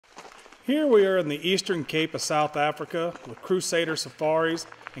Here we are in the eastern Cape of South Africa with Crusader safaris,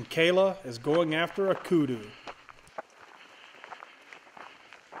 and Kayla is going after a kudu.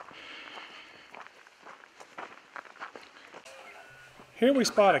 Here we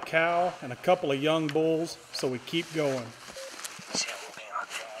spot a cow and a couple of young bulls, so we keep going. See him walking out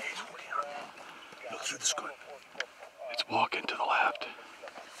there. Yeah, he's walking out. Look through the screen. It's walking to the left.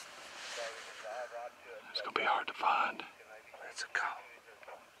 It's going to be hard to find. That's a cow.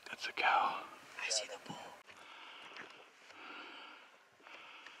 That's a cow. I see the bull.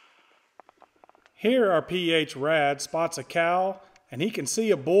 Here our PH Rad spots a cow, and he can see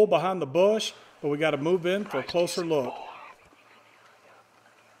a bull behind the bush, but we got to move in for a closer look.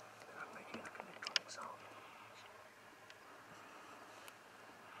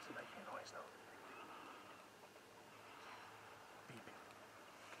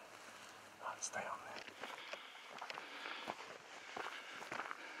 Stay on there.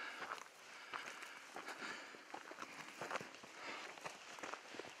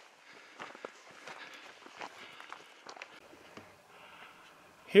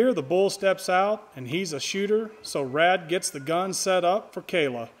 Here the bull steps out, and he's a shooter, so Rad gets the gun set up for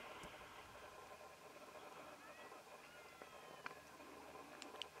Kayla.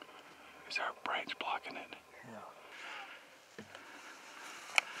 Is there a branch blocking it? Yeah.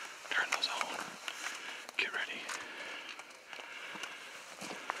 Turn those on. Get ready.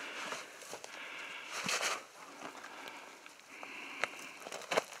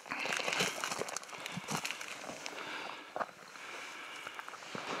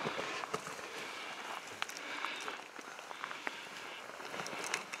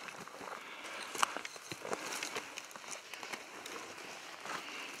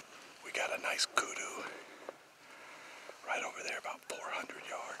 We got a nice kudu right over there, about 400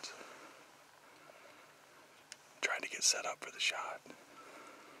 yards. Trying to get set up for the shot.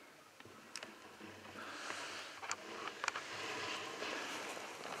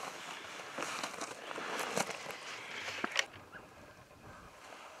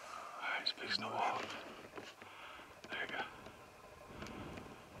 Alright, he's fixing to walk. There you go.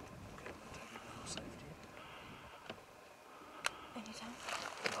 Anytime.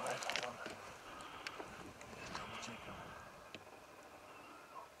 Alright, hold on. Double check him.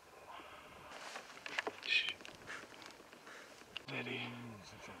 Shh. Steady.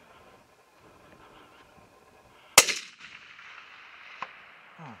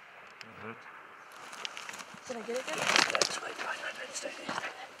 Oh, that hurt. Did I get it good? That's right, stay there.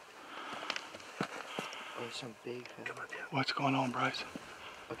 Oh, some big. Come on down. What's going on, Bryce?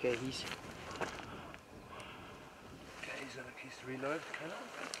 Okay, he's. Okay, he's reloaded, kind of.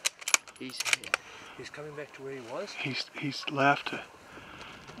 He's coming back to where he was. He's left. I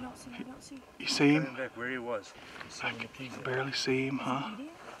don't see, I don't see. You see him? Coming back where he was. I can barely see him, huh? Eating?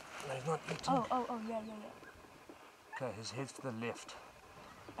 No, he's not eating. Oh, yeah. Okay, his head's to the left.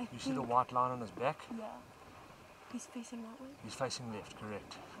 I You think, see the white line on his back? yeah. He's facing that way. He's facing left,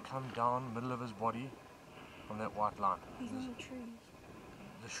 correct. Come down, middle of his body, on that white line. He's in the trees.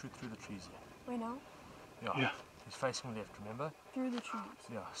 Just shoot through the trees there. Right now? Yeah. Yeah. He's facing left, remember? Through the trees.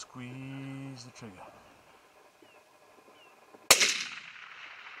 Yeah, squeeze the trigger.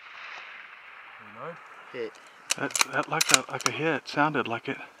 Reload. Hit. That like a hit. Sounded like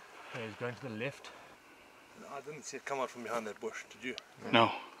it. Okay, he's going to the left. I didn't see it come out from behind that bush, did you? No. I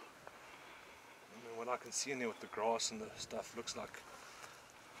mean, what I can see in there with the grass and the stuff looks like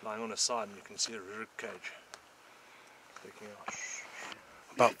lying on his side, and you can see a rib cage sticking out.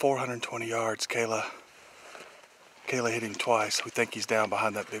 About 420 yards, Kayla hit him twice. We think he's down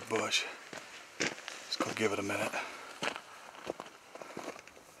behind that big bush. Let's go give it a minute.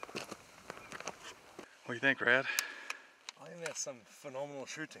 What do you think, Rad? I think that's some phenomenal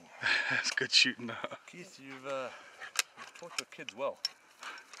shooting. That's good shooting. Keith, you've taught your kids well.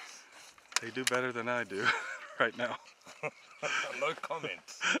 They do better than I do right now. No comment.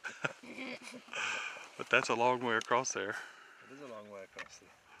 But that's a long way across there. It is a long way across there.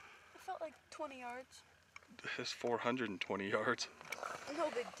 I felt like 20 yards. It's 420 yards. No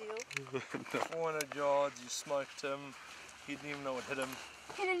big deal. 400 yards, you smoked him. He didn't even know what hit him.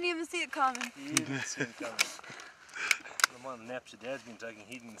 He didn't even see it coming. He didn't see it coming. The amount of naps your dad's been taking,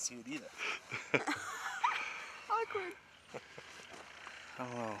 he didn't see it either. Awkward. I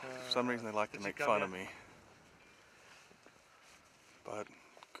don't know. For some reason they like to make fun of me. But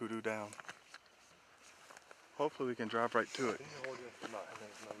kudu down. Hopefully we can drive right to it. No,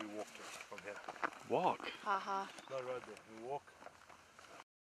 we walked it from here. Walk? Haha. No road there, we walk.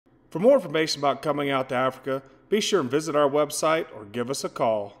 For more information about coming out to Africa, be sure and visit our website or give us a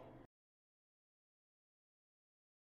call.